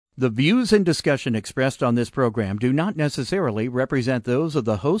The views and discussion expressed on this program do not necessarily represent those of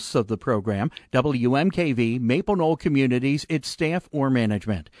the hosts of the program, WMKV, Maple Knoll Communities, its staff, or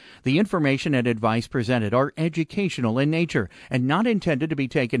management. The information and advice presented are educational in nature and not intended to be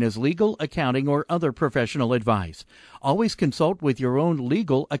taken as legal, accounting, or other professional advice. Always consult with your own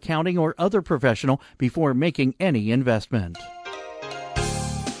legal, accounting, or other professional before making any investment.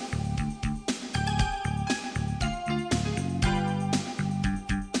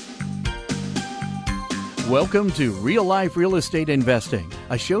 Welcome to Real Life Real Estate Investing,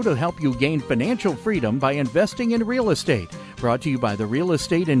 a show to help you gain financial freedom by investing in real estate. Brought to you by the Real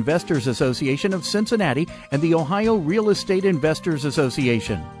Estate Investors Association of Cincinnati and the Ohio Real Estate Investors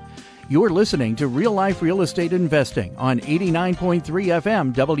Association. You're listening to Real Life Real Estate Investing on 89.3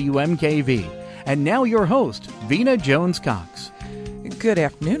 FM WMKV. And now your host, Vena Jones-Cox. Good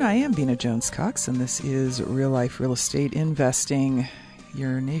afternoon. I am Vena Jones-Cox, and this is Real Life Real Estate Investing,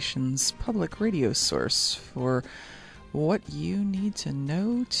 your nation's public radio source for what you need to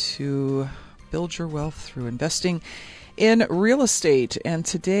know to build your wealth through investing in real estate. And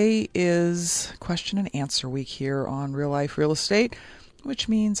today is question and answer week here on Real Life Real Estate, which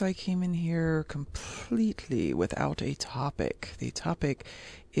means I came in here completely without a topic. The topic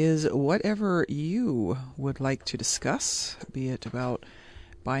is whatever you would like to discuss, be it about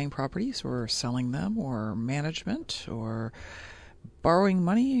buying properties or selling them or management or borrowing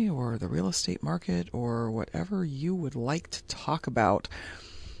money or the real estate market or whatever you would like to talk about.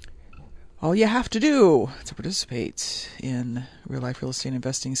 All you have to do to participate in Real Life Real Estate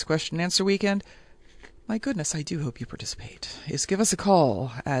Investing's Question and Answer Weekend, my goodness, I do hope you participate, is give us a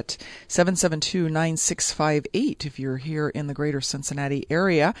call at 772-9658 if you're here in the greater Cincinnati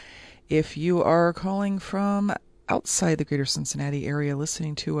area. If you are calling from outside the greater Cincinnati area,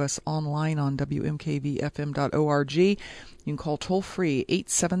 listening to us online on WMKVFM.org, you can call toll-free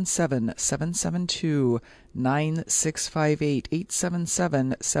 877-772-9658,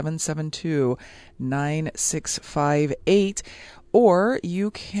 877-772-9658, or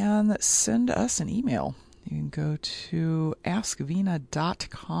you can send us an email. You can go to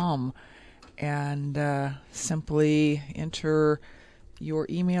askvena.com and simply enter your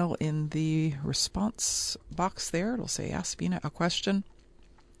email in the response box there. It'll say Ask Vena a question.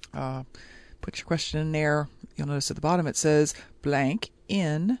 Put your question in there. You'll notice at the bottom it says blank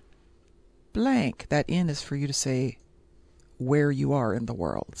in blank. That in is for you to say where you are in the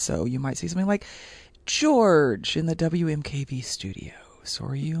world. So you might say something like George in the WMKV studios,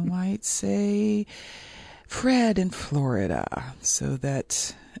 or you might say Fred in Florida. So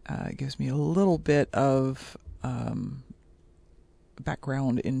that gives me a little bit of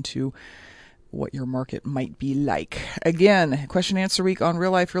background into what your market might be like. Again, question and answer week on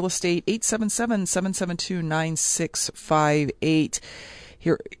Real Life Real Estate, 877-772-9658.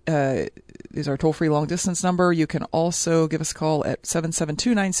 Here is our toll-free long-distance number. You can also give us a call at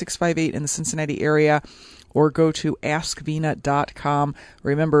 772-9658 in the Cincinnati area, or go to askvena.com.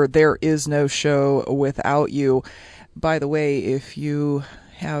 Remember, there is no show without you. By the way, if you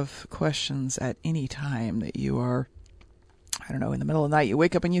have questions at any time that you are, I don't know, in the middle of the night, you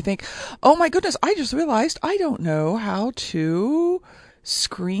wake up and you think, oh my goodness, I just realized I don't know how to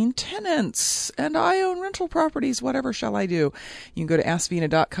screen tenants and I own rental properties. Whatever shall I do? You can go to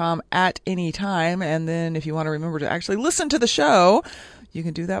askvena.com at any time. And then if you want to remember to actually listen to the show, you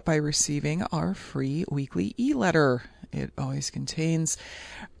can do that by receiving our free weekly e-letter. It always contains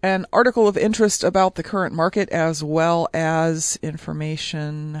an article of interest about the current market as well as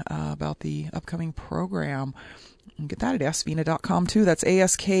information about the upcoming program. You can get that at askvena.com too. That's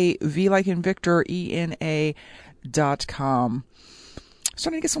ASKV like in Victor, ENA.com.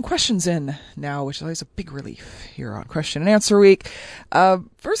 Starting to get some questions in now, which is always a big relief here on Question and Answer Week.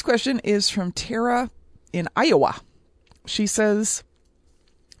 First question is from Tara in Iowa. She says,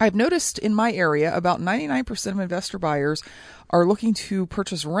 I've noticed in my area about 99% of investor buyers are looking to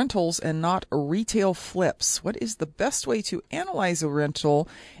purchase rentals and not retail flips. What is the best way to analyze a rental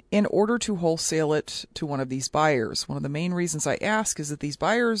in order to wholesale it to one of these buyers? One of the main reasons I ask is that these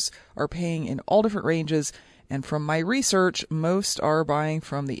buyers are paying in all different ranges, and from my research, most are buying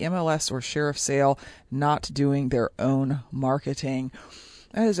from the MLS or sheriff sale, not doing their own marketing.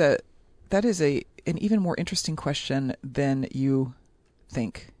 That is an even more interesting question than you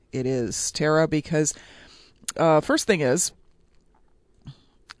think it is, Tara, because first thing is,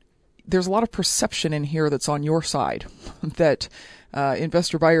 there's a lot of perception in here that's on your side that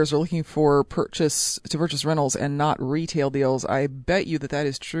investor buyers are looking for purchase rentals and not retail deals. I bet you that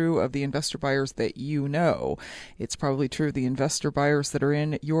is true of the investor buyers that you know. It's probably true of the investor buyers that are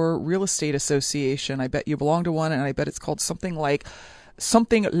in your real estate association. I bet you belong to one, and I bet it's called something like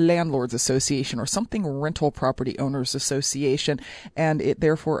something landlords association or something rental property owners association, and it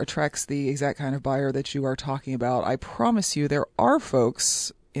therefore attracts the exact kind of buyer that you are talking about. I promise you there are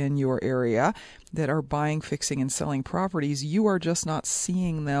folks in your area that are buying, fixing, and selling properties. You are just not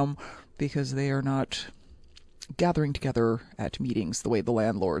seeing them because they are not gathering together at meetings the way the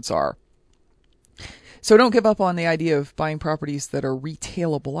landlords are. So don't give up on the idea of buying properties that are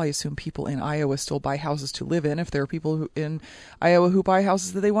retailable. I assume people in Iowa still buy houses to live in. If there are people in Iowa who buy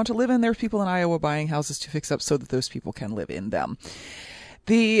houses that they want to live in, there's people in Iowa buying houses to fix up so that those people can live in them.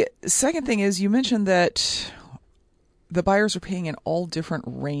 The second thing is, you mentioned that the buyers are paying in all different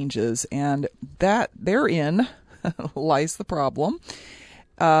ranges, and that therein lies the problem.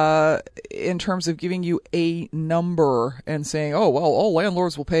 In terms of giving you a number and saying, oh, well, all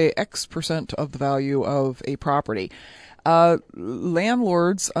landlords will pay X percent of the value of a property.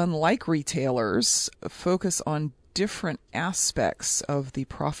 Landlords, unlike retailers, focus on different aspects of the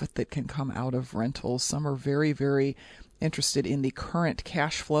profit that can come out of rentals. Some are very, very interested in the current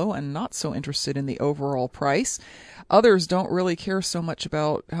cash flow and not so interested in the overall price. Others don't really care so much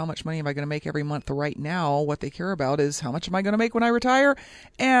about how much money am I going to make every month right now. What they care about is how much am I going to make when I retire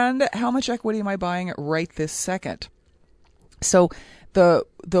and how much equity am I buying right this second. So the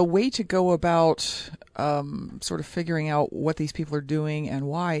way to go about sort of figuring out what these people are doing and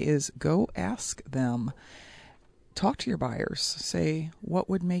why is go ask them. Talk to your buyers. Say, what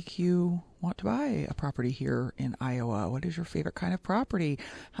would make you want to buy a property here in Iowa? What is your favorite kind of property?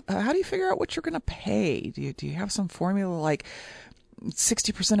 How do you figure out what you're going to pay? Do you have some formula like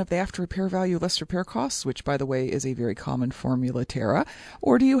 60% of the after repair value less repair costs, which, by the way, is a very common formula, Tara?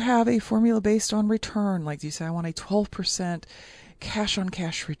 Or do you have a formula based on return? Like, do you say, I want a 12%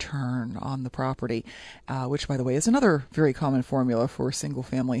 cash-on-cash return on the property, which, by the way, is another very common formula for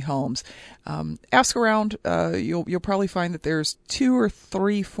single-family homes. Ask around. You'll probably find that there's 2 or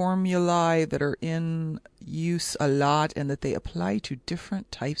 3 formulae that are in use a lot and that they apply to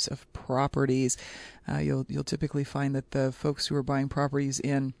different types of properties. You'll typically find that the folks who are buying properties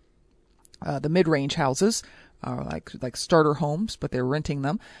in the mid-range houses, like starter homes, but they're renting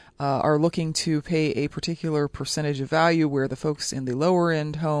them, are looking to pay a particular percentage of value, where the folks in the lower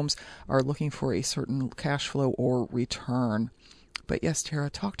end homes are looking for a certain cash flow or return. But yes,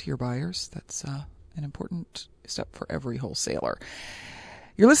 Tara, talk to your buyers. That's an important step for every wholesaler.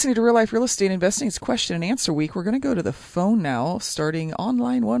 You're listening to Real Life Real Estate Investing. It's question and answer week. We're going to go to the phone now, starting on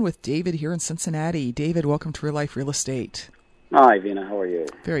line 1 with David here in Cincinnati. David, welcome to Real Life Real Estate. Hi, Vina. How are you?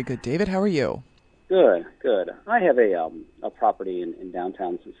 Very good, David. How are you? Good, good. I have a property in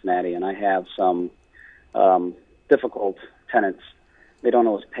downtown Cincinnati, and I have some difficult tenants. They don't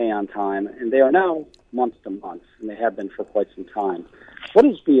always pay on time, and they are now month to month, and they have been for quite some time. What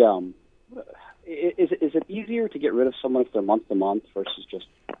is the is it easier to get rid of someone if they're month to month versus just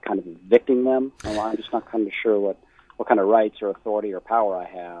kind of evicting them? I'm just not kind of sure what kind of rights or authority or power I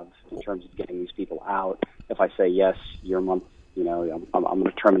have in terms of getting these people out. If I say, yes, your month, I'm going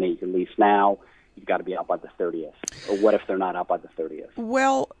to terminate your lease now, you've got to be out by the 30th. Or what if they're not out by the 30th?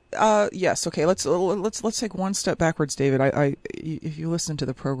 Well, yes. Okay. Let's take one step backwards, David. If you listen to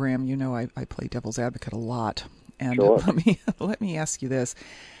the program, you know I play devil's advocate a lot. And sure. let me ask you this: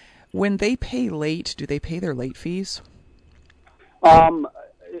 when they pay late, do they pay their late fees?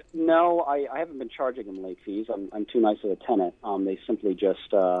 No, I haven't been charging them late fees. I'm too nice of a tenant. They simply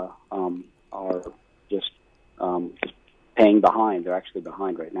just are just paying behind. They're actually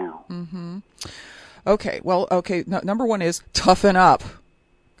behind right now. Mm-hmm. Okay. Well, okay. Number one is toughen up,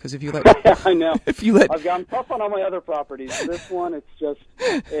 because if you let I know I've gotten tough on all my other properties. This one, it's just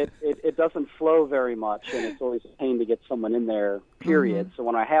it doesn't flow very much, and it's always a pain to get someone in there. Period. Mm-hmm. So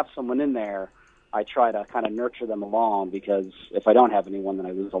when I have someone in there, I try to kind of nurture them along, because if I don't have anyone, then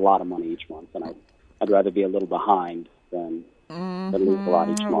I lose a lot of money each month, and I'd rather be a little behind than lose a lot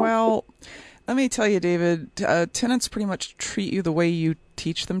each month. Well, let me tell you, David, tenants pretty much treat you the way you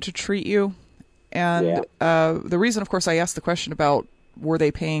teach them to treat you. And the reason, of course, I asked the question about were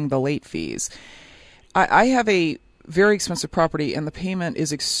they paying the late fees. I have a very expensive property, and the payment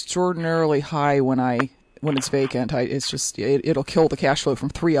is extraordinarily high when it's vacant. It'll kill the cash flow from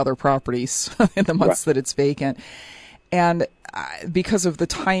 3 other properties in the months that it's vacant. And because of the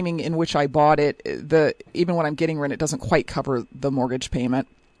timing in which I bought it, even when I'm getting rent, it doesn't quite cover the mortgage payment.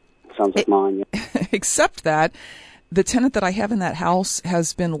 Sounds like mine. Yeah. Except that the tenant that I have in that house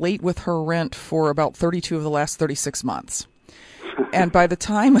has been late with her rent for about 32 of the last 36 months. And by the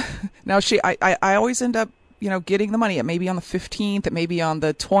time now I always end up getting the money. It may be on the 15th, it may be on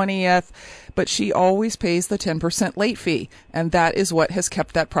the 20th, but she always pays the 10% late fee. And that is what has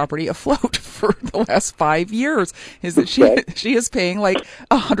kept that property afloat for the last 5 years, is that she is paying like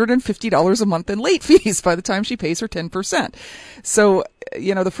 $150 a month in late fees by the time she pays her 10%. So,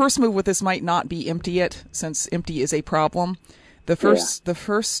 the first move with this might not be empty it, since empty is a problem. The first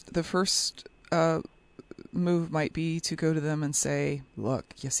move might be to go to them and say, look,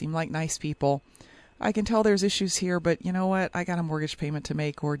 you seem like nice people. I can tell there's issues here, but you know what? I got a mortgage payment to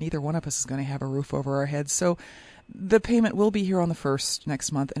make, or neither one of us is going to have a roof over our heads. So the payment will be here on the 1st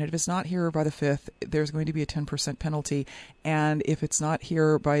next month. And if it's not here by the 5th, there's going to be a 10% penalty. And if it's not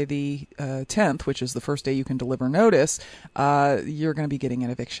here by the 10th, which is the first day you can deliver notice, you're going to be getting an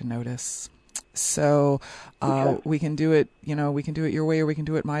eviction notice. So we can do it, we can do it your way or we can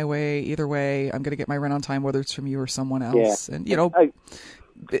do it my way. Either way, I'm going to get my rent on time, whether it's from you or someone else. Yeah. And,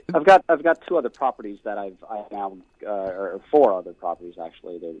 I've got 2 other properties that I now, or 4 other properties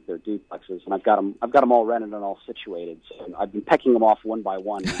actually. They're duplexes, and I've got them all rented and all situated. So I've been pecking them off one by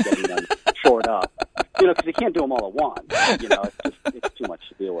one and getting them shored up. Because you can't do them all at once. It's too much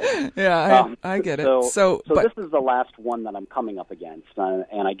to deal with. Yeah, I get it. So this is the last one that I'm coming up against,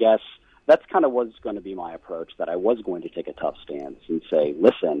 and I guess that's kind of was going to be my approach. That I was going to take a tough stance and say,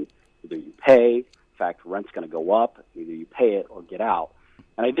 listen, either you pay. In fact, rent's going to go up. Either you pay it or get out.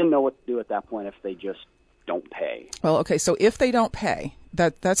 And I didn't know what to do at that point if they just don't pay. Well, okay, so if they don't pay,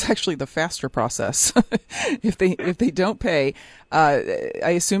 that's actually the faster process. If they don't pay,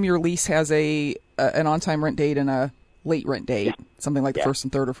 I assume your lease has an on-time rent date and a late rent date, something like the 1st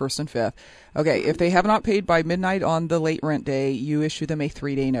and 3rd or 1st and 5th. Okay, if they have not paid by midnight on the late rent day, you issue them a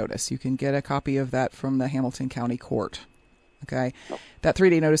 3-day notice. You can get a copy of that from the Hamilton County Court. Okay, that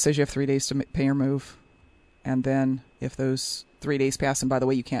 3-day notice says you have 3 days to pay or move, and then if those 3 days pass, and by the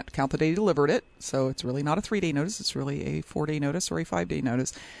way, you can't count the day you delivered it, so it's really not a 3-day notice, it's really a 4-day notice or a 5-day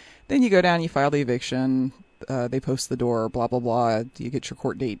notice. Then you go down, you file the eviction, they post the door, blah, blah, blah. You get your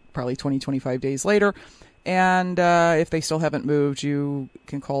court date probably 20, 25 days later, and if they still haven't moved, you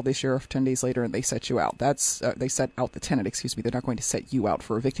can call the sheriff 10 days later and they set you out. They set out the tenant, they're not going to set you out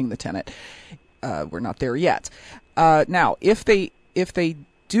for evicting the tenant. We're not there yet. Now, if they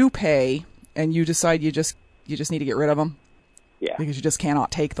do pay and you decide you just need to get rid of them, because you just cannot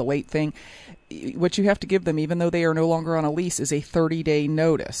take the late thing, what you have to give them, even though they are no longer on a lease, is a 30-day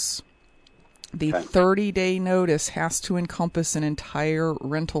notice. The 30-day notice has to encompass an entire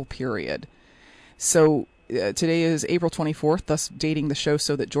rental period. So today is April 24th, thus dating the show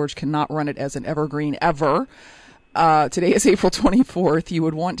so that George cannot run it as an evergreen ever. Today is April 24th. You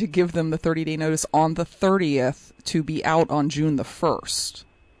would want to give them the 30-day notice on the 30th to be out on June the 1st.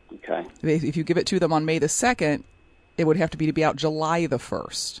 Okay. If you give it to them on May the 2nd, it would have to be out July the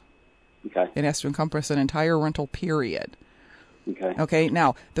 1st. Okay. It has to encompass an entire rental period. Okay. Okay.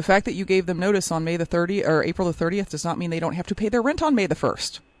 Now, the fact that you gave them notice on May the 30th or April the 30th does not mean they don't have to pay their rent on May the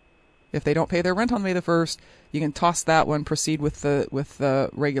 1st. If they don't pay their rent on May the 1st, you can toss that one, proceed with the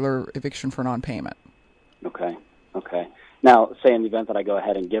regular eviction for non-payment. Okay. Okay. Now, say in the event that I go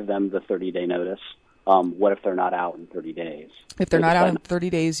ahead and give them the 30-day notice, what if they're not out in 30 days? If they're not out in 30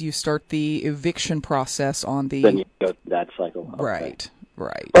 days, you start the eviction process on the... Then you go through that cycle. Okay.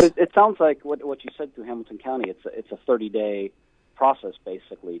 Right. But it sounds like what you said through Hamilton County, it's a 30-day process,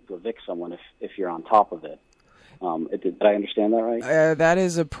 basically, to evict someone if you're on top of it. Did I understand that right? That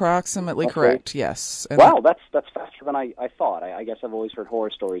is approximately correct, yes. And wow, that's faster than I thought. I guess I've always heard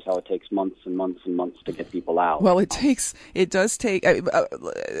horror stories how it takes months and months and months to get people out. Well, it does take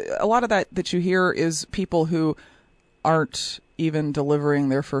a lot of that you hear is people who aren't even delivering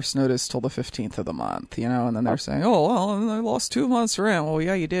their first notice till the 15th of the month, and then they're saying, oh, well, I lost 2 months rent. Well,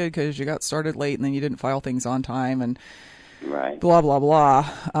 yeah, you did because you got started late and then you didn't file things on time and right. Blah, blah, blah.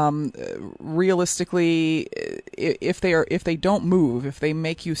 Realistically, if they don't move, if they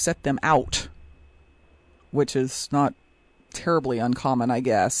make you set them out, which is not terribly uncommon, I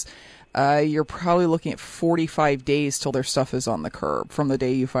guess, you're probably looking at 45 days till their stuff is on the curb from the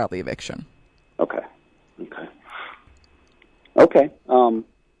day you file the eviction. Okay.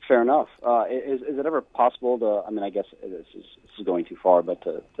 Fair enough. Is it ever possible to? I mean, I guess this is going too far, but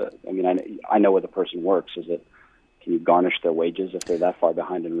I know where the person works. Can you garnish their wages if they're that far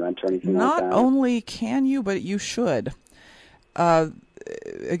behind in rent or anything like that? Not only can you, but you should.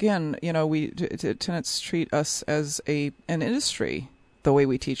 Again, tenants treat us as an industry the way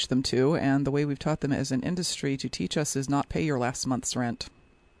we teach them to, and the way we've taught them as an industry to teach us is not pay your last month's rent.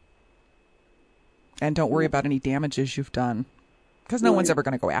 And don't worry about any damages you've done, because no one's ever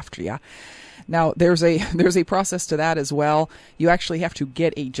going to go after you. Now, there's a process to that as well. You actually have to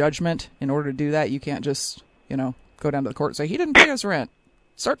get a judgment in order to do that. You can't just go down to the court and say, he didn't pay his rent.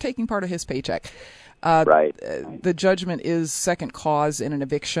 Start taking part of his paycheck. Right. The judgment is second cause in an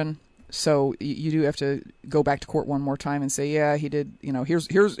eviction. So you do have to go back to court one more time and say, yeah, he did, here's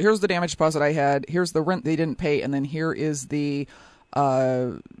the damage deposit I had. Here's the rent they didn't pay. And then here is the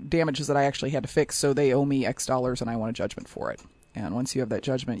damages that I actually had to fix. So they owe me X dollars and I want a judgment for it. And once you have that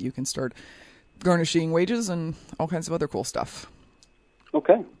judgment, you can start garnishing wages and all kinds of other cool stuff.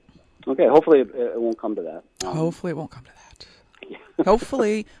 Okay. Hopefully it won't come to that. Hopefully it won't come to that.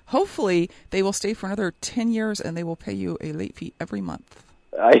 Hopefully they will stay for another 10 years and they will pay you a late fee every month.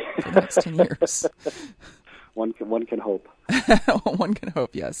 For the next 10 years. One can hope. One can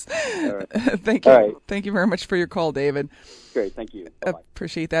hope, yes. All right. Thank you. All right. Thank you very much for your call, David. Great, thank you. Bye-bye.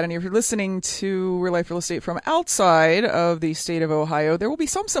 Appreciate that. And if you're listening to Real Life Real Estate from outside of the state of Ohio, there will be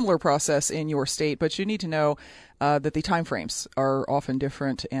some similar process in your state, but you need to know that the time frames are often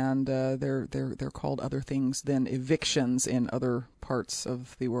different, and they're called other things than evictions in other parts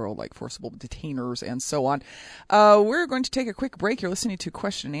of the world, like forcible detainers and so on. We're going to take a quick break. You're listening to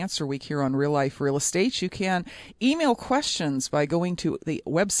Question and Answer Week here on Real Life Real Estate. You can email questions by going to the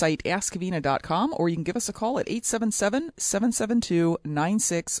website askavina.com, or you can give us a call at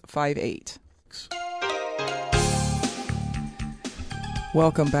 877-772-9658.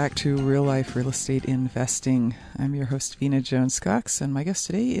 Welcome back to Real Life Real Estate Investing. I'm your host, Vina Jones-Cox, and my guest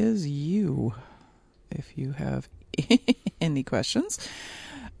today is you. If you have any questions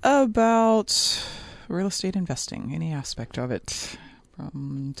about real estate investing, any aspect of it,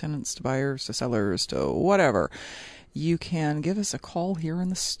 from tenants to buyers to sellers to whatever, you can give us a call here in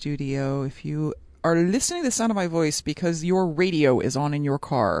the studio. If you are listening to the sound of my voice because your radio is on in your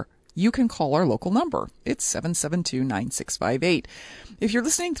car, you can call our local number. It's 772-9658. If you're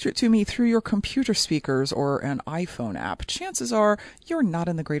listening to me through your computer speakers or an iPhone app, chances are you're not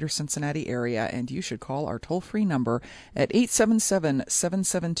in the greater Cincinnati area, and you should call our toll-free number at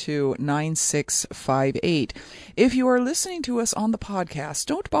 877-772-9658. If you are listening to us on the podcast,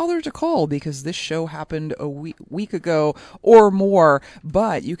 don't bother to call because this show happened a week ago or more,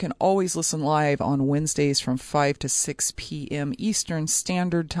 but you can always listen live on Wednesdays from 5 to 6 p.m. Eastern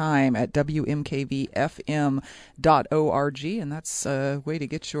Standard Time at WMKVFM.org, and that's a way to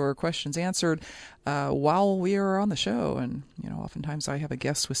get your questions answered while we are on the show. And oftentimes I have a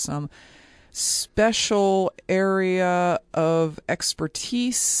guest with some special area of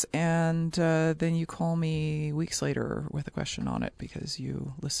expertise, and then you call me weeks later with a question on it because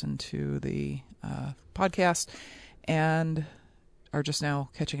you listen to the podcast and are just now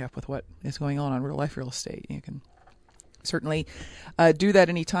catching up with what is going on Real Life Real Estate. You can certainly do that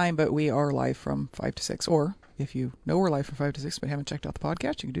anytime, but we are live from 5 to 6. Or if you know we're live from 5 to 6 but haven't checked out the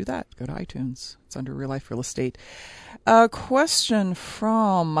podcast, you can do that. Go to iTunes. It's under Real Life Real Estate. A question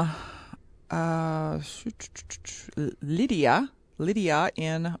from Lydia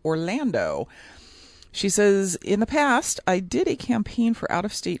in Orlando. She says, in the past, I did a campaign for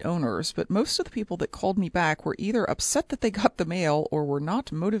out-of-state owners, but most of the people that called me back were either upset that they got the mail or were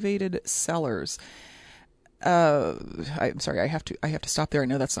not motivated sellers. I'm sorry, I have to stop there. I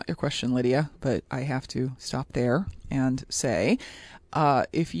know that's not your question, Lydia, but I have to stop there and say,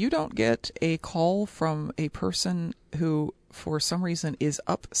 if you don't get a call from a person who for some reason is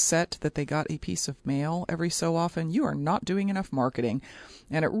upset that they got a piece of mail every so often, you are not doing enough marketing.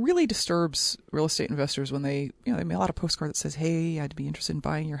 And it really disturbs real estate investors when they mail out a postcard that says, hey, I'd be interested in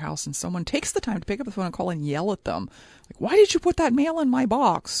buying your house, and someone takes the time to pick up the phone and call and yell at them. Like, why did you put that mail in my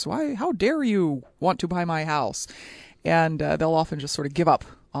box? How dare you want to buy my house? And they'll often just sort of give up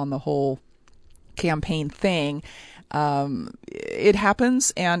on the whole campaign thing. It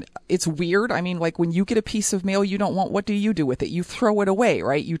happens, and it's weird. I mean, like when you get a piece of mail you don't want, what do you do with it? You throw it away,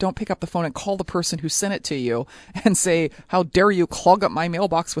 right? You don't pick up the phone and call the person who sent it to you and say, how dare you clog up my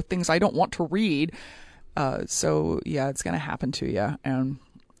mailbox with things I don't want to read? So yeah, it's going to happen to you. And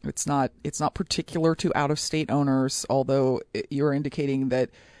it's not particular to out-of-state owners, although you're indicating that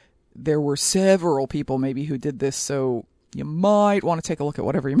there were several people maybe who did this. So you might want to take a look at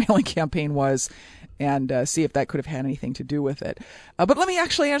whatever your mailing campaign was and see if that could have had anything to do with it. But let me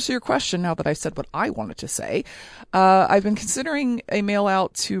actually answer your question now that I've said what I wanted to say. I've been considering a mail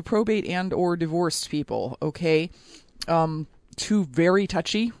out to probate and or divorced people, okay? Two very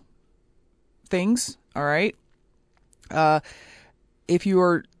touchy things, all right? If you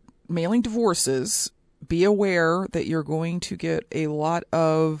are mailing divorces, be aware that you're going to get a lot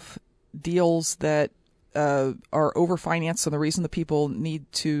of deals that are overfinanced, and the reason the people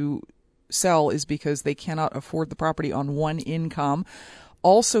need to sell is because they cannot afford the property on one income.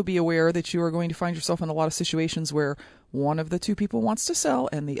 Also be aware that you are going to find yourself in a lot of situations where one of the two people wants to sell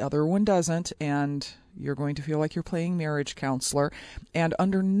and the other one doesn't, and you're going to feel like you're playing marriage counselor. And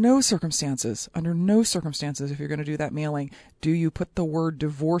under no circumstances, if you're going to do that mailing, do you put the word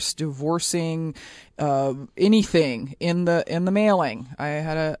divorce, divorcing, anything in the mailing. I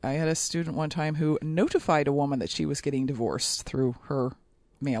had a student one time who notified a woman that she was getting divorced through her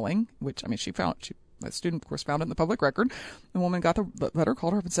mailing, which, I mean, that student, of course, found it in the public record. The woman got the letter,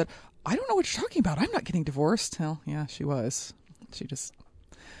 called her up and said, "I don't know what you're talking about. I'm not getting divorced." Hell, yeah, she was. She just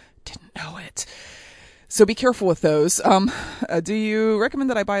didn't know it. So be careful with those. Do you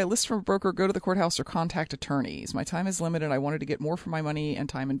recommend that I buy a list from a broker, go to the courthouse, or contact attorneys? My time is limited. I wanted to get more for my money and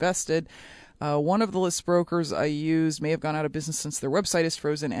time invested. One of the list brokers I used may have gone out of business since their website is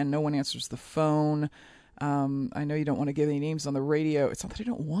frozen and no one answers the phone. I know you don't want to give any names on the radio. It's not that I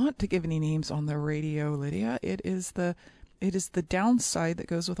don't want to give any names on the radio, Lydia. It is the downside that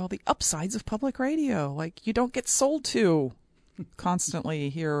goes with all the upsides of public radio. Like, you don't get sold to constantly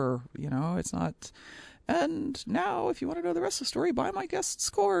here. It's not. And now, if you want to know the rest of the story, buy my guest's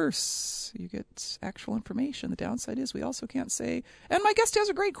course. You get actual information. The downside is we also can't say, and my guest has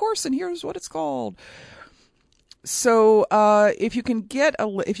a great course, and here's what it's called. So if you can get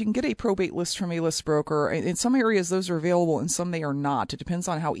a probate list from a list broker, in some areas those are available, and some they are not. It depends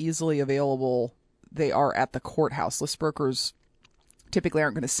on how easily available they are at the courthouse. List brokers typically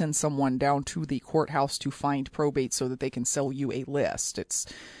aren't going to send someone down to the courthouse to find probate so that they can sell you a list.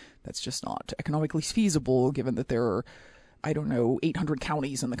 That's just not economically feasible, given that there are, 800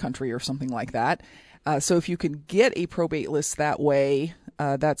 counties in the country or something like that. So if you can get a probate list that way,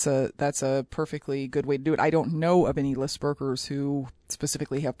 that's a perfectly good way to do it. I don't know of any list brokers who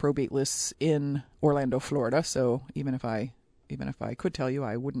specifically have probate lists in Orlando, Florida. So even if I could tell you,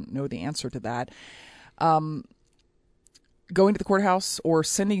 I wouldn't know the answer to that. Going to the courthouse or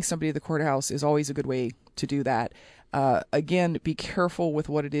sending somebody to the courthouse is always a good way to do that. Again, be careful with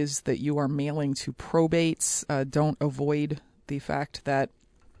what it is that you are mailing to probates. Don't avoid the fact that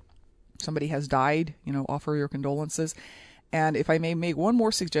somebody has died. Offer your condolences. And if I may make one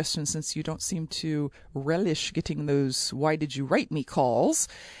more suggestion, since you don't seem to relish getting those "why did you write me" calls,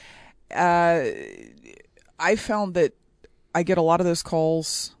 I found that I get a lot of those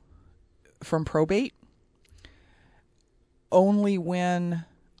calls from probate only when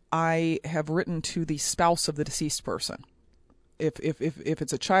I have written to the spouse of the deceased person. If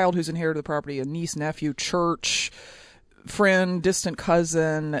it's a child who's inherited the property, a niece, nephew, church, friend, distant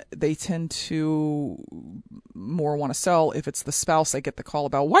cousin, they tend to more want to sell. If it's the spouse, I get the call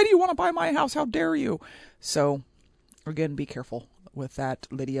about, "Why do you want to buy my house? How dare you?" So again, be careful with that,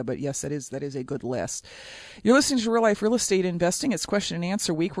 Lydia. But yes, that is a good list. You're listening to Real Life Real Estate Investing. It's question and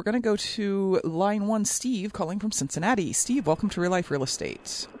answer week. We're going to go to line 1, Steve, calling from Cincinnati. Steve, welcome to Real Life Real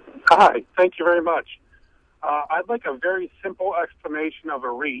Estate. Hi, thank you very much. I'd like a very simple explanation of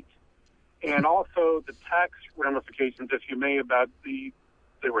a REIT and also the tax ramifications, if you may, about the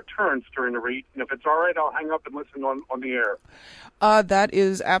returns during the REIT. And if it's all right, I'll hang up and listen on the air. That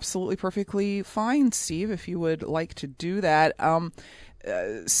is absolutely perfectly fine, Steve, if you would like to do that.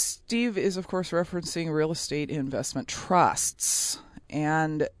 Steve is, of course, referencing real estate investment trusts,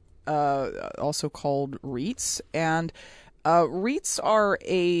 and also called REITs. And REITs are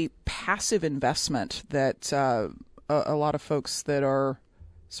a passive investment that a lot of folks that are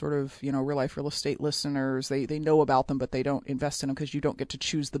sort of, real life real estate listeners, they know about them, but they don't invest in them because you don't get to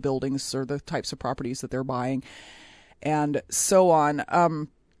choose the buildings or the types of properties that they're buying and so on.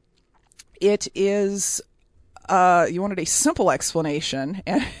 It is, you wanted a simple explanation.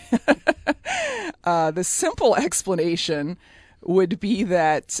 The simple explanation would be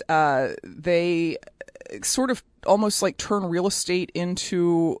that they sort of almost like turn real estate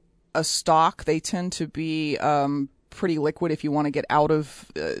into a stock. They tend to be pretty liquid. If you want to get out of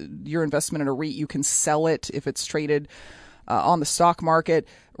your investment in a REIT, you can sell it if it's traded on the stock market.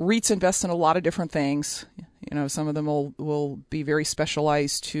 REITs invest in a lot of different things. Some of them will be very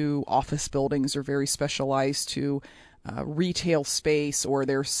specialized to office buildings or very specialized to retail space, or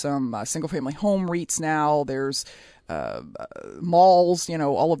there's some single-family home REITs now. There's malls,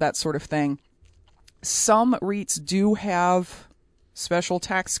 all of that sort of thing. Some REITs do have special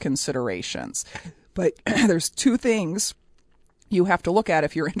tax considerations, but there's two things you have to look at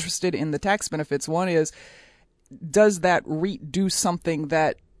if you're interested in the tax benefits. One is, does that REIT do something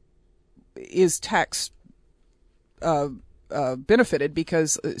that is tax benefited?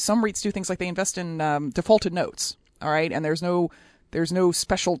 Because some REITs do things like they invest in defaulted notes, all right, and there's no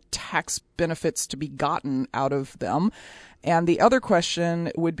special tax benefits to be gotten out of them. And the other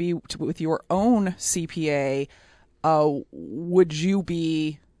question would be, with your own CPA, would you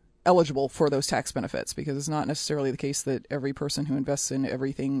be eligible for those tax benefits, because it's not necessarily the case that every person who invests in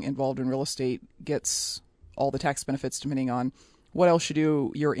everything involved in real estate gets all the tax benefits, depending on what else you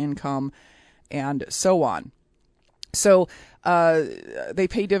do, your income, and so on. So they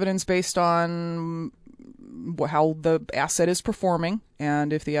pay dividends based on how the asset is performing,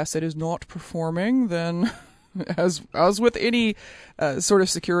 and if the asset is not performing, then as with any sort of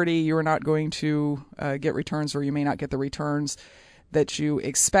security, you're not going to get returns, or you may not get the returns that you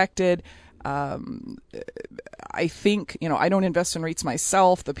expected. I think, I don't invest in REITs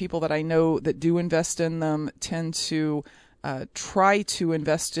myself. The people that I know that do invest in them tend to try to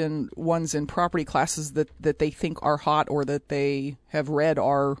invest in ones in property classes that they think are hot, or that they have read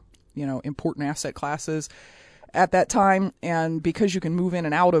are, important asset classes at that time. And because you can move in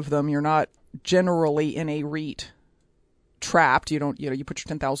and out of them, you're not generally in a REIT trapped. You don't, you put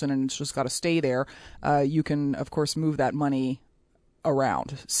your $10,000 and it's just got to stay there. You can, of course, move that money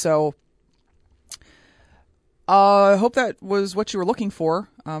around. So I hope that was what you were looking for.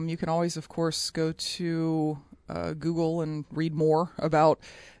 You can always, of course, go to Google and read more about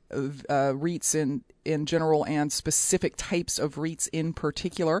REITs in general, and specific types of REITs in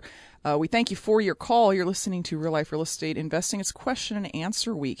particular. We thank you for your call. You're listening to Real Life Real Estate Investing. It's question and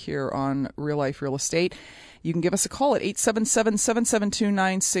answer week here on Real Life Real Estate. You can give us a call at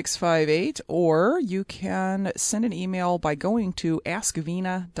 877-772-9658, or you can send an email by going to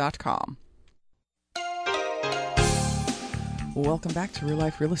askvina.com. Welcome back to Real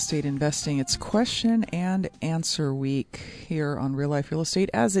Life Real Estate Investing. It's question and answer week here on Real Life Real Estate,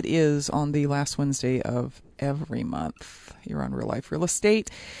 as it is on the last Wednesday of every month here on Real Life Real Estate.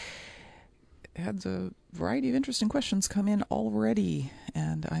 Had a variety of interesting questions come in already,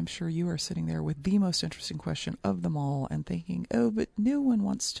 and I'm sure you are sitting there with the most interesting question of them all and thinking, oh, but no one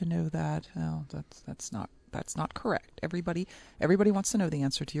wants to know that. Oh, that's not correct. Everybody wants to know the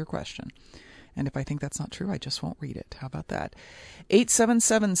answer to your question. And if I think that's not true, I just won't read it. How about that?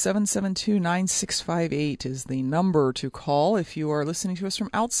 877-772-9658 is the number to call if you are listening to us from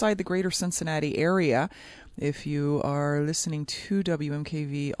outside the greater Cincinnati area. If you are listening to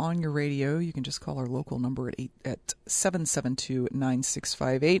WMKV on your radio, you can just call our local number at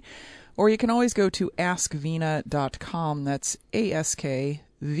 772-9658. Or you can always go to askvina.com. That's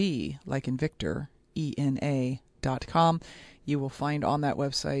ASKV, like in Victor, ENA.com. You will find on that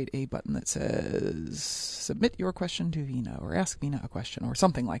website a button that says submit your question to Vina, or ask Vina a question, or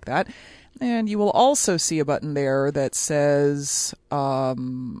something like that. And you will also see a button there that says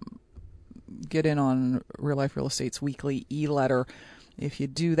get in on Real Life Real Estate's weekly e-letter. If you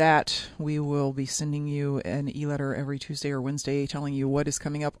do that, we will be sending you an e-letter every Tuesday or Wednesday telling you what is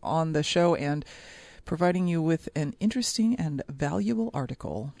coming up on the show and providing you with an interesting and valuable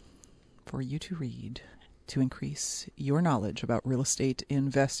article for you to read to increase your knowledge about real estate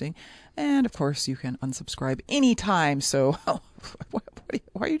investing. And of course, you can unsubscribe anytime. So why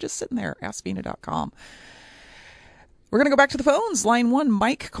are you just sitting there? AskVina.com. We're going to go back to the phones. Line 1,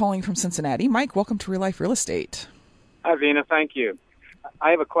 Mike calling from Cincinnati. Mike, welcome to Real Life Real Estate. Hi, Vina. Thank you.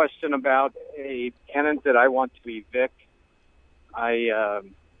 I have a question about a tenant that I want to evict.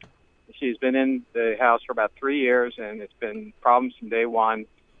 She's been in the house for about 3 years, and it's been problems from day one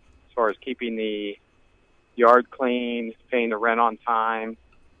as far as keeping the yard clean, paying the rent on time.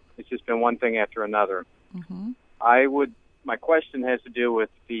 It's just been one thing after another. Mm-hmm. My question has to do with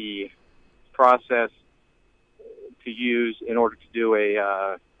the process to use in order to do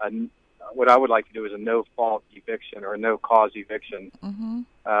what I would like to do is a no-fault eviction or a no-cause eviction. Mm-hmm.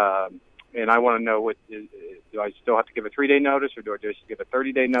 And I want to know, do I still have to give a 3-day notice, or do I just give a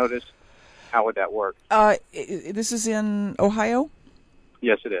 30-day notice? How would that work? This is in Ohio?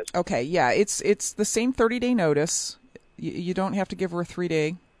 Yes, it is. Okay, yeah, it's the same 30-day notice. You don't have to give her a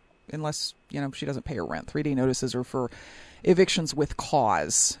 3-day unless, she doesn't pay her rent. 3-day notices are for evictions with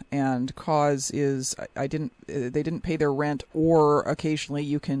cause, and cause is they didn't pay their rent, or occasionally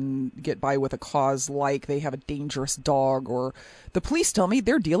you can get by with a cause like they have a dangerous dog, or the police tell me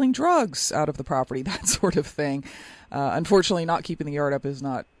they're dealing drugs out of the property, that sort of thing. Unfortunately, not keeping the yard up is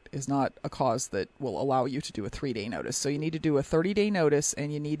not a cause that will allow you to do a 3-day notice. So you need to do a 30-day notice,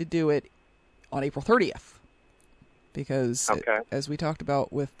 and you need to do it on April 30th. Because, as we talked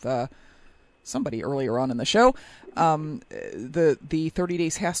about with somebody earlier on in the show, the 30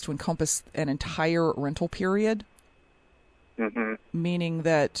 days has to encompass an entire rental period. Mm-hmm. Meaning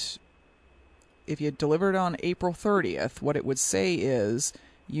that if you delivered on April 30th, what it would say is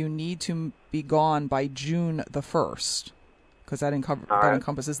you need to be gone by June the 1st. Because that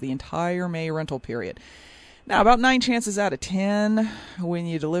encompasses the entire May rental period. Now, about 9 chances out of 10, when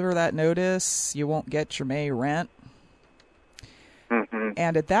you deliver that notice, you won't get your May rent. Mm-hmm.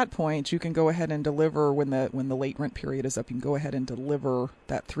 And at that point, you can go ahead and deliver when the late rent period is up. You can go ahead and deliver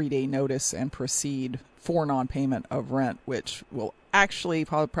that 3-day notice and proceed for non-payment of rent, which will actually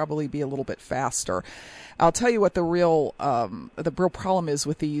probably be a little bit faster. I'll tell you what the real problem is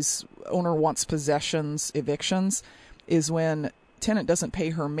with these owner wants possessions evictions is when tenant doesn't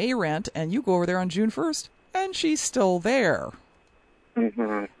pay her May rent and you go over there on June 1st and she's still there.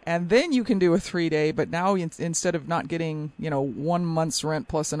 Mm-hmm. And then you can do a 3-day, but now instead of not getting 1 month's rent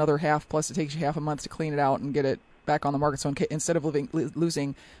plus another half, plus it takes you half a month to clean it out and get it back on the market. So instead of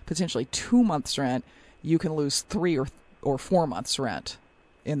losing potentially 2 months' rent, you can lose 3 or 4 months' rent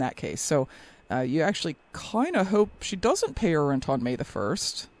in that case. So you actually kind of hope she doesn't pay her rent on May the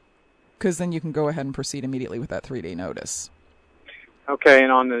 1st, because then you can go ahead and proceed immediately with that 3-day notice. Okay,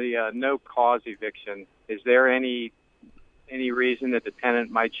 and on the no cause eviction, is there any reason that the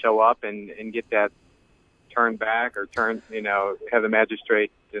tenant might show up and get that turned back or have the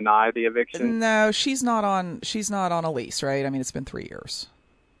magistrate deny the eviction? No, she's not on a lease, right? I mean, it's been 3 years.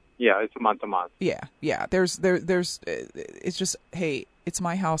 Yeah, it's month to month. Yeah. There's it's just, hey, it's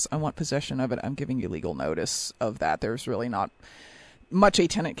my house. I want possession of it. I'm giving you legal notice of that. There's really not much a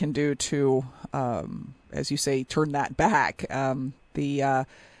tenant can do to, as you say, turn that back. A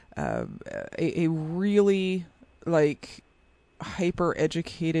really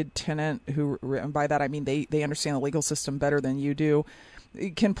hyper-educated tenant who, and by that I mean they understand the legal system better than you do,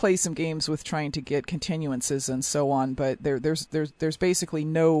 can play some games with trying to get continuances and so on, but there's basically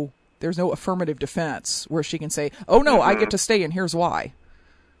no affirmative defense where she can say, oh no, I get to stay and here's why.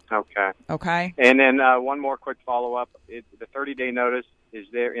 Okay. And then one more quick follow-up. The 30-day notice, is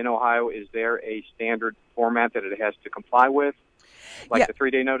there in Ohio, is there a standard format that it has to comply with? The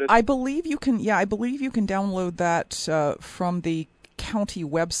 3-day notice? I believe you can download that from the county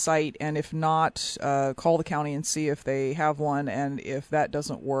website, and if not, call the county and see if they have one, and if that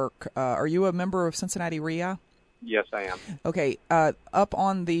doesn't work, are you a member of Cincinnati REIA? Yes, I am. Okay, up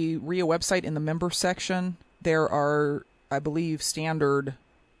on the REIA website in the member section, there are, I believe, standard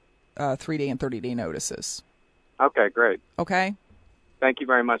 3-day and 30-day notices. Okay, great. Okay. Thank you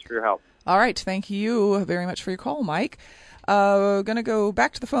very much for your help. All right, thank you very much for your call, Mike. Going to go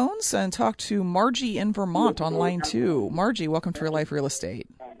back to the phones and talk to Margie in Vermont on line 2. Margie, welcome to Real Life Real Estate.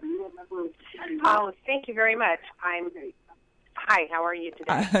 Oh, thank you very much. Hi, how are you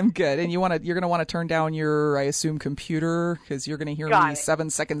today? I'm good. And you're going to want to turn down your, I assume, computer, because you're going to hear me 7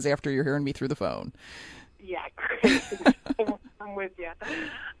 seconds after you're hearing me through the phone. Yeah, great. I'm with you.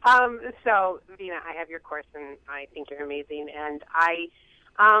 So, Vina, I have your course, and I think you're amazing. And I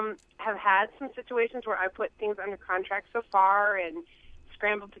have had some situations where I put things under contract so far and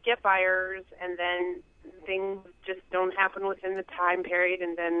scrambled to get buyers, and then things just don't happen within the time period,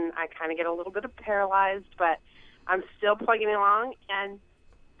 and then I kind of get a little bit paralyzed, but I'm still plugging along. And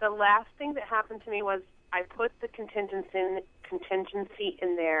the last thing that happened to me was I put the contingency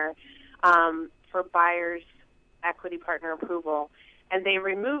in there for buyers' equity partner approval, and they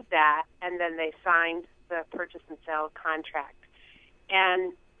removed that, and then they signed the purchase and sale contract.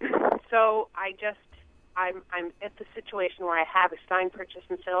 And so I'm at the situation where I have a signed purchase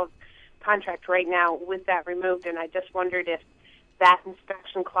and sale contract right now with that removed, and I just wondered if that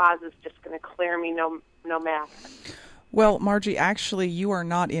inspection clause is just going to clear me no matter. Well, Margie, actually, you are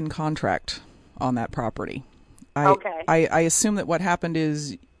not in contract on that property. Okay. I assume that what happened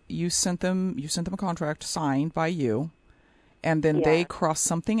is you sent them a contract signed by you, and then they crossed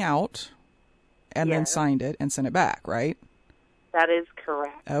something out and then signed it and sent it back, right? That is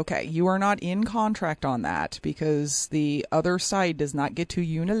correct. Okay. You are not in contract on that because the other side does not get to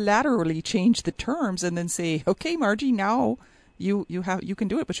unilaterally change the terms and then say, okay, Margie, now you can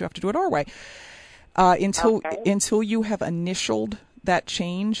do it, but you have to do it our way. Until you have initialed that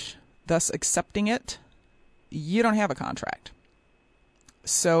change, thus accepting it, you don't have a contract.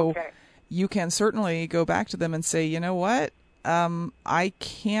 So you can certainly go back to them and say, you know what? I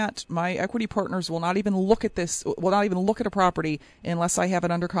can't, my equity partners will not even look at a property unless I have it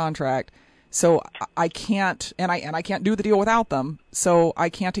under contract. So I can't, and I can't do the deal without them. So I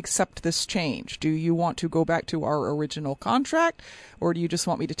can't accept this change. Do you want to go back to our original contract, or do you just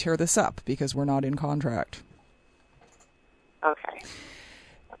want me to tear this up because we're not in contract? Okay.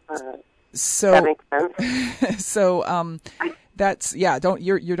 So that makes sense. So that's Don't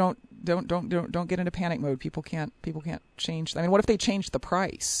get into panic mode. People can't change. I mean, what if they change the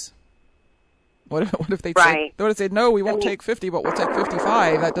price? What if they say no, we won't take 50, but we'll take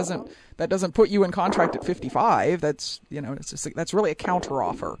 55? That doesn't put you in contract at 55. That's that's really a counter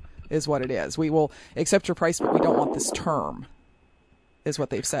offer, is what it is. We will accept your price, but we don't want this term, is what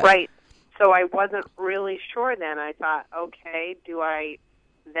they've said. Right. So I wasn't really sure then. I thought, okay, do I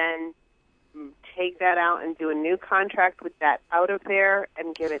then take that out and do a new contract with that out of there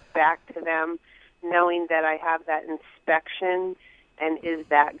and give it back to them, knowing that I have that inspection? And is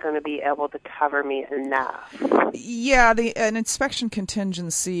that going to be able to cover me enough? Yeah, an inspection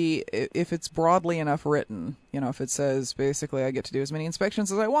contingency, if it's broadly enough written, if it says basically I get to do as many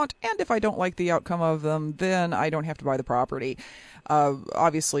inspections as I want, and if I don't like the outcome of them, then I don't have to buy the property.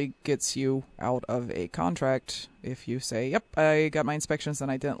 Obviously gets you out of a contract if you say, yep, I got my inspections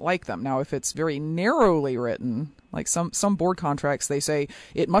and I didn't like them. Now, if it's very narrowly written, like some board contracts, they say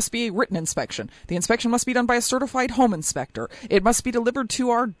it must be a written inspection. The inspection must be done by a certified home inspector. It must be delivered to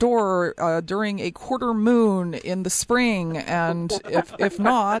our door during a quarter moon in the spring, and if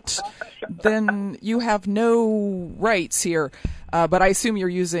not, then you have no rights here. But I assume you're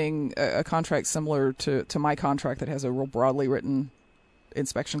using a contract similar to my contract that has a real broadly written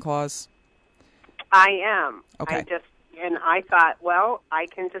inspection clause. I am. Okay. I thought, well, I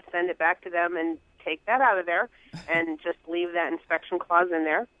can just send it back to them and take that out of there and just leave that inspection clause in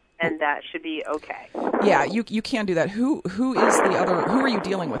there, and that should be okay. Yeah, you can do that. Who is the other? Who are you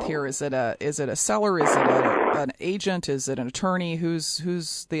dealing with here? Is it a seller? Is it an agent? Is it an attorney?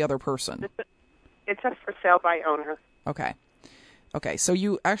 Who's the other person? It's a for sale by owner. Okay, so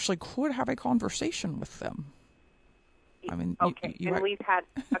you actually could have a conversation with them. I mean, okay, and we've had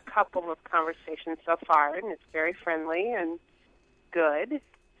a couple of conversations so far, and it's very friendly and good.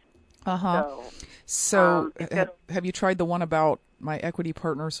 So have you tried the one about my equity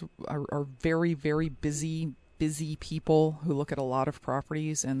partners are very, very busy people who look at a lot of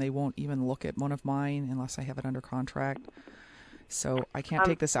properties, and they won't even look at one of mine unless I have it under contract. So I can't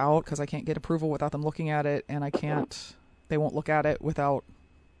take this out because I can't get approval without them looking at it, and they won't look at it without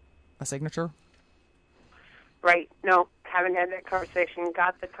a signature. Right. No, haven't had that conversation.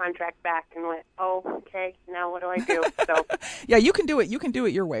 Got the contract back and went, oh, okay, now what do I do? So yeah, you can do it. You can do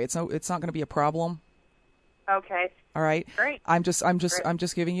it your way. It's not going to be a problem. Okay. All right. Great. I'm just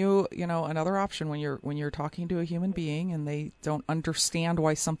giving you, another option when you're talking to a human being and they don't understand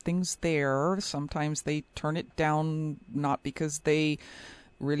why something's there. Sometimes they turn it down not because they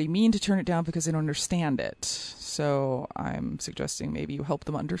really mean to turn it down, because they don't understand it. So I'm suggesting maybe you help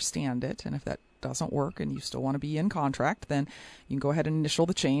them understand it, and if that doesn't work and you still want to be in contract, then you can go ahead and initial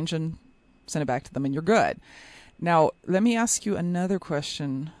the change and send it back to them, and you're good. Now, let me ask you another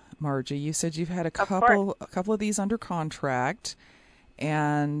question, Margie. You said you've had a couple of these under contract,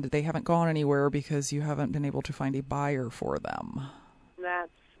 and they haven't gone anywhere because you haven't been able to find a buyer for them. That's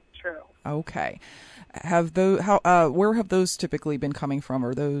true. Okay. Where have those typically been coming from?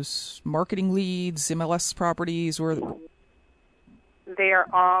 Are those marketing leads, MLS properties, or? They are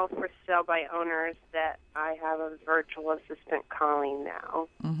all for sale by owners that I have a virtual assistant calling now.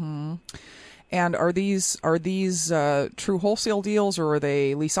 Mm-hmm. And are these true wholesale deals, or are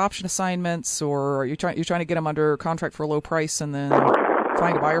they lease option assignments, or are you trying to get them under contract for a low price and then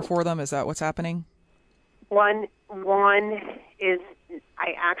find a buyer for them? Is that what's happening? One is,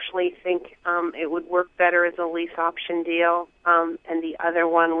 I actually think it would work better as a lease option deal, and the other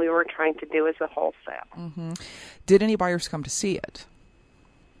one we were trying to do as a wholesale. Mm-hmm. Did any buyers come to see it?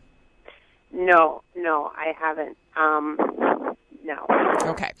 No, I haven't. No.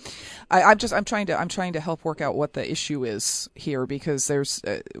 Okay, I'm trying to help work out what the issue is here, because there's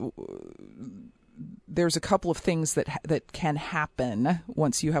a couple of things that can happen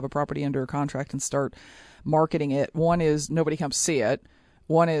once you have a property under a contract and start marketing it. One is nobody comes to see it.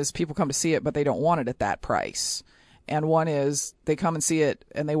 One is people come to see it, but they don't want it at that price. And one is they come and see it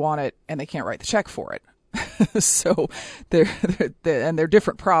and they want it and they can't write the check for it. So they're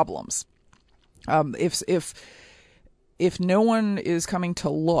different problems. If no one is coming to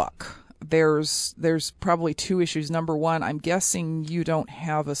look, there's probably two issues. Number one, I'm guessing you don't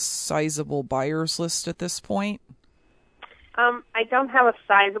have a sizable buyers list at this point. I don't have a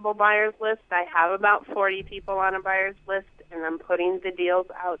sizable buyers list. I have about 40 people on a buyers list, and I'm putting the deals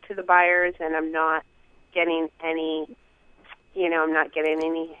out to the buyers, and I'm not getting any,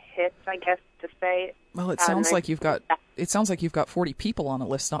 hits, I guess, to say. Well, it sounds like you've got 40 people on a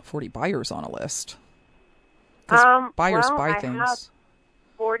list, not 40 buyers on a list. Because buyers buy things. I have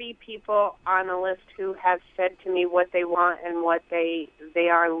 40 people on a list who have said to me what they want and what they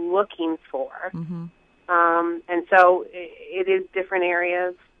are looking for. Mm-hmm. And so it is different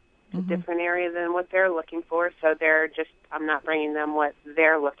areas, mm-hmm. different area than what they're looking for. So I'm not bringing them what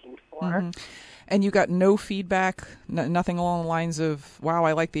they're looking for. Mm-hmm. And you got no feedback, nothing along the lines of, wow,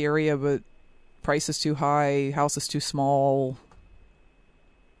 I like the area, but price is too high, house is too small.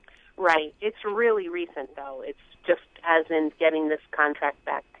 Right. It's really recent, though. It's just as in getting this contract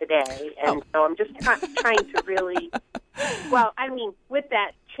back today. And so I'm just trying to really, well, I mean, with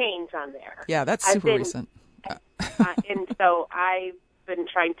that change on there. Yeah, that's super recent. And so I've been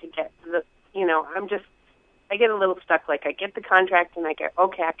trying to get I get a little stuck. Like, I get the contract and I go,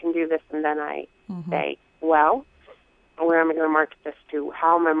 okay, I can do this. And then I say, well, where am I going to market this to?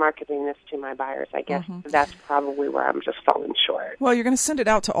 How am I marketing this to my buyers? I guess that's probably where I'm just falling short. Well, you're going to send it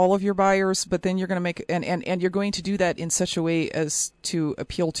out to all of your buyers, but then you're going to make and you're going to do that in such a way as to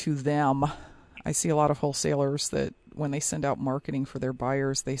appeal to them. I see a lot of wholesalers that when they send out marketing for their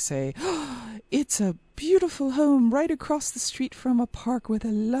buyers, they say, it's a beautiful home right across the street from a park with a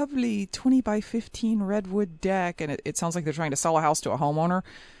lovely 20 by 15 redwood deck. And it sounds like they're trying to sell a house to a homeowner,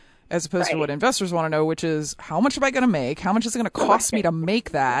 as opposed to what investors want to know, which is, how much am I going to make? How much is it going to cost me to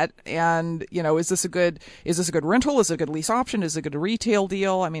make that? And, is this a good rental? Is it a good lease option? Is it a good retail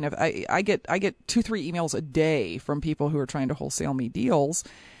deal? I mean, if I get 2-3 emails a day from people who are trying to wholesale me deals.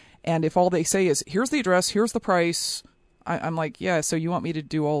 And if all they say is, here's the address, here's the price, I'm like, yeah, so you want me to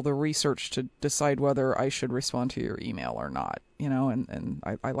do all the research to decide whether I should respond to your email or not, and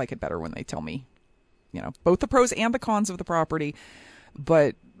I like it better when they tell me, both the pros and the cons of the property,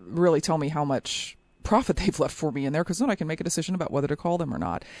 but really tell me how much profit they've left for me in there, because then I can make a decision about whether to call them or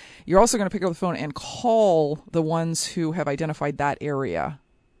not. You're also going to pick up the phone and call the ones who have identified that area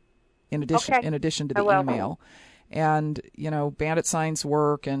in addition to the email. And, bandit signs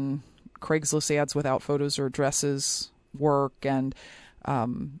work, and Craigslist ads without photos or addresses work. And,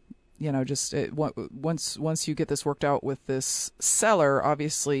 once you get this worked out with this seller,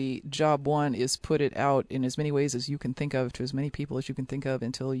 obviously job one is put it out in as many ways as you can think of to as many people as you can think of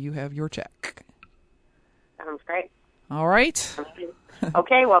until you have your check. Sounds great. All right.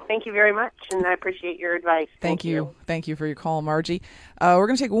 Okay, well, thank you very much, and I appreciate your advice. Thank you. Thank you for your call, Margie. We're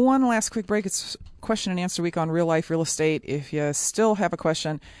going to take one last quick break. It's question and answer week on Real Life Real Estate. If you still have a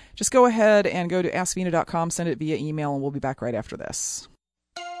question, just go ahead and go to askvina.com, send it via email, and we'll be back right after this.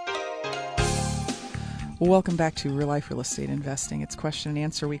 Welcome back to Real Life Real Estate Investing. It's question and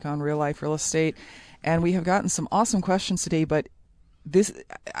answer week on Real Life Real Estate, and we have gotten some awesome questions today, but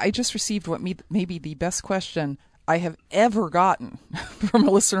I just received what may be the best question I have ever gotten from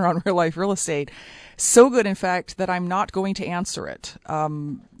a listener on Real Life Real Estate. So good, in fact, that I'm not going to answer it.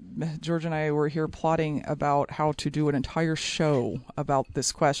 George and I were here plotting about how to do an entire show about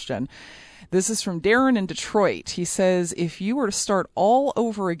this question. This is from Darren in Detroit. He says, if you were to start all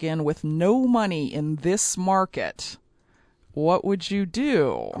over again with no money in this market, what would you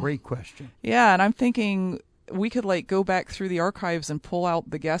do? Great question. Yeah, and I'm thinking we could go back through the archives and pull out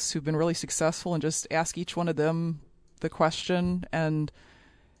the guests who've been really successful and just ask each one of them the question, and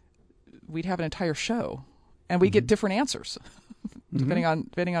we'd have an entire show, and we get different answers depending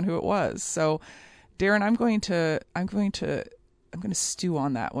on who it was. So, Darren, I'm going to stew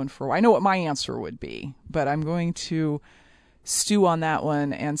on that one for a while. I know what my answer would be, but I'm going to stew on that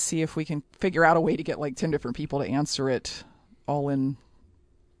one and see if we can figure out a way to get 10 different people to answer it all in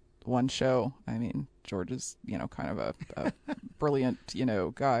one show. I mean, George is, kind of a brilliant,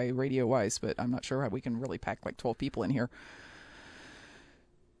 guy radio-wise, but I'm not sure how we can really pack 12 people in here.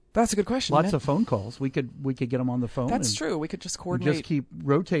 That's a good question. Lots of phone calls. We could get them on the phone. That's true. We could just coordinate. Just keep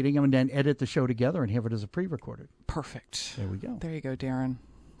rotating them and then edit the show together and have it as a pre-recorded. Perfect. There we go. There you go, Darren.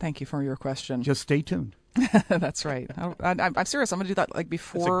 Thank you for your question. Just stay tuned. That's right. I'm serious. I'm going to do that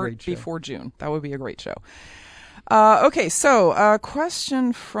before June. That would be a great show. Okay, so a question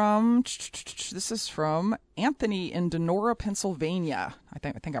this is from Anthony in Donora, Pennsylvania. I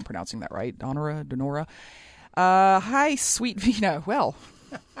think I'm pronouncing that right. Donora. Hi, sweet Vina. Well,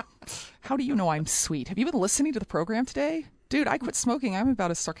 how do you know I'm sweet? Have you been listening to the program today? Dude, I quit smoking. I'm about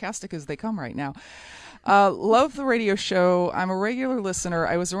as sarcastic as they come right now. Love the radio show. I'm a regular listener.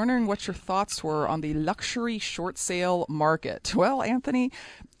 I was wondering what your thoughts were on the luxury short sale market. Well, Anthony,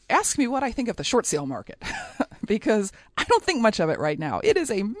 ask me what I think of the short sale market because I don't think much of it right now. It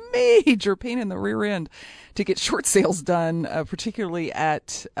is a major pain in the rear end to get short sales done, particularly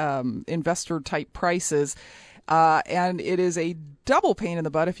at investor type prices. And it is a double pain in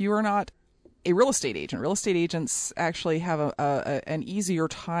the butt if you are not a real estate agent. Real estate agents actually have an easier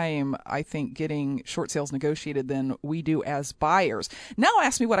time, I think, getting short sales negotiated than we do as buyers. Now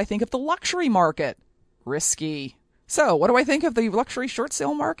ask me what I think of the luxury market. Risky. So what do I think of the luxury short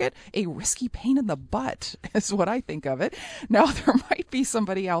sale market? A risky pain in the butt is what I think of it. Now, there might be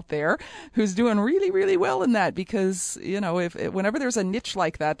somebody out there who's doing really, really well in that because, whenever there's a niche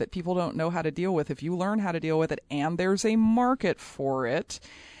like that people don't know how to deal with, if you learn how to deal with it and there's a market for it,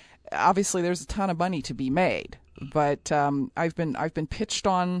 obviously there's a ton of money to be made. But I've been pitched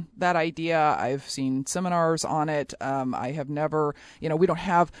on that idea. I've seen seminars on it. I have never, we don't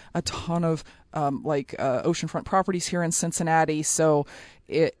have a ton of oceanfront properties here in Cincinnati, so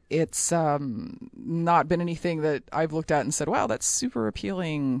it's not been anything that I've looked at and said, wow, that's super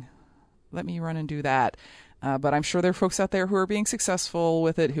appealing. Let me run and do that. But I'm sure there are folks out there who are being successful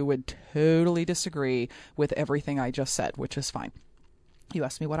with it who would totally disagree with everything I just said, which is fine. You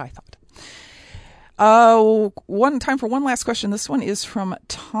asked me what I thought. Time for one last question. This one is from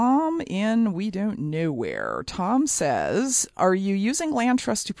Tom in We Don't Know Where. Tom says, are you using land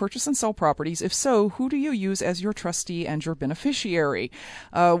trusts to purchase and sell properties? If so, who do you use as your trustee and your beneficiary?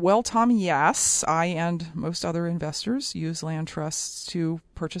 Well, Tom, yes, I and most other investors use land trusts to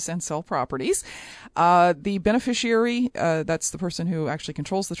purchase and sell properties. The beneficiary, that's the person who actually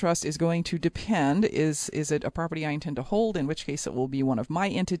controls the trust, is going to depend. Is it a property I intend to hold, in which case it will be one of my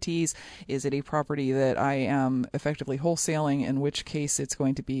entities? Is it a property that I am effectively wholesaling, in which case it's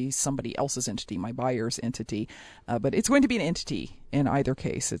going to be somebody else's entity, my buyer's entity? But it's going to be an entity in either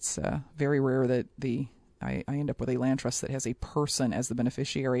case. It's very rare that I end up with a land trust that has a person as the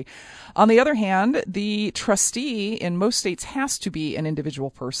beneficiary. On the other hand, the trustee in most states has to be an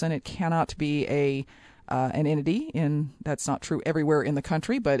individual person. It cannot be an entity. That's not true everywhere in the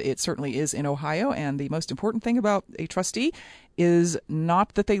country, but it certainly is in Ohio. And the most important thing about a trustee is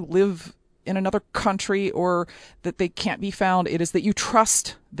not that they live in another country or that they can't be found. It is that you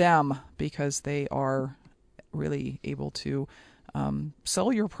trust them because they are really able to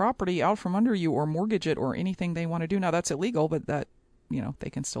sell your property out from under you or mortgage it or anything they want to do. Now, that's illegal, but that, they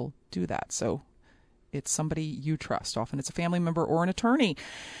can still do that. So it's somebody you trust. Often it's a family member or an attorney.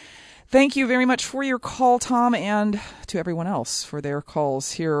 Thank you very much for your call, Tom, and to everyone else for their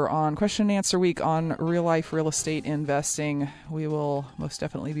calls here on Question and Answer Week on Real Life Real Estate Investing. We will most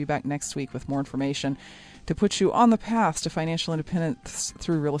definitely be back next week with more information to put you on the path to financial independence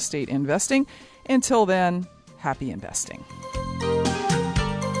through real estate investing. Until then, happy investing.